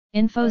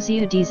Info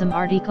zu diesem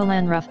Artikel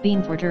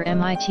Anrufbeantworter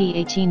MIT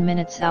 18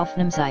 Minutes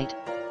Aufnahmezeit,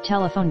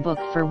 Telefonbuch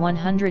für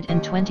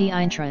 120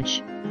 Eintrag,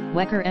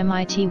 Wecker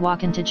MIT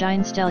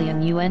Wackentagein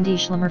Stellung und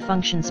Schlimmer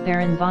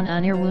Funktionssperren von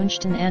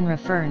unerwünschten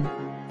Anrufern,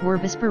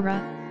 Werbesperre,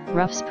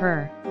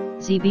 Rufsperre,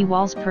 ZB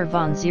Walls per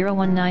von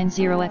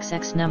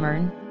 0190XX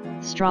Nummern,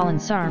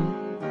 Strahlensarm,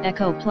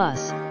 Echo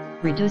Plus,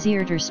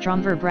 Reduzierter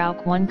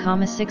Stromverbrauch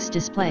 1,6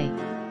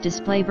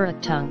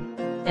 Displaybereitung,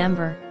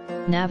 Amber,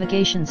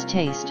 Navigations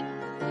Taste,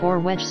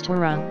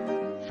 Vorwärtssteuerung,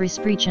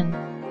 Versprechen,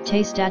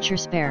 Tastatur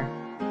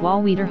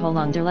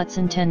Wahlwiederholung der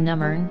letzten 10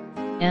 Nummern,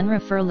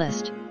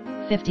 Anruferlist,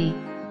 50,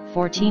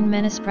 14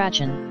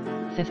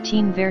 Minnesprachen,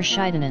 15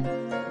 Verschiedenen.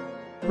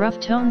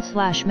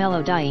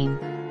 Rufton/Melodien,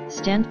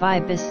 Standby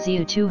bis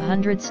zu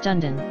 200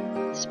 Stunden,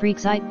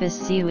 Sprechzeit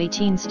bis zu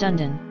 18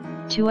 Stunden,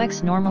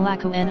 2x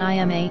Normalaku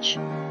NIMH,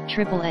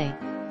 AAA.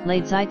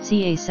 Ladezeit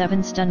ca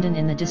 7 Stunden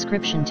in the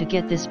description to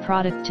get this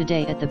product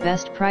today at the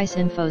best price.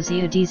 Info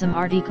zu diesem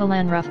Artikel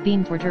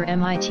Anrufbeantworter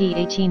MIT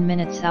 18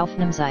 Minutes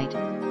Aufnahmezeit,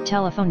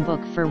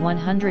 Telefonbuch für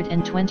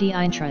 120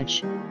 Eintrag,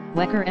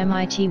 Wecker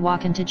MIT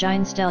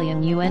Wackentagein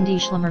Stellung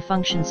und Schlimmer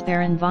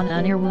Funktionssperren von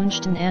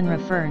unerwünschten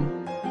Anrufern,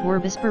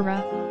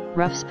 Werbesperre,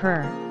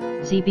 Rufsperre,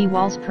 ZB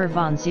Walls per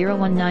von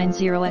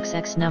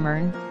 0190XX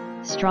Nummern,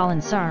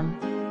 Strahlensarm,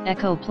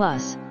 Echo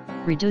Plus,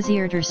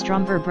 Reduzierter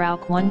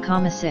Stromverbrauch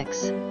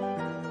 1,6.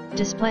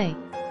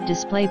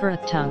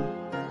 Displaybereitung,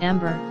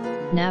 Amber,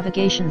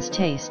 Navigations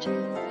Taste,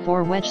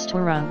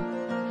 Vorwärtssteuerung,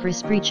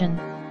 Versprechen,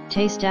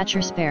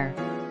 Tastatur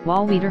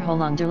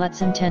Wahlwiederholung der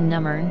letzten 10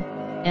 Nummern,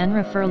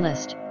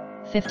 Anruferlist,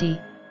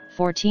 50,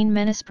 14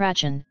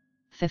 Minnesprachen,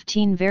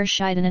 15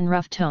 Verschiedenen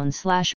Rufton/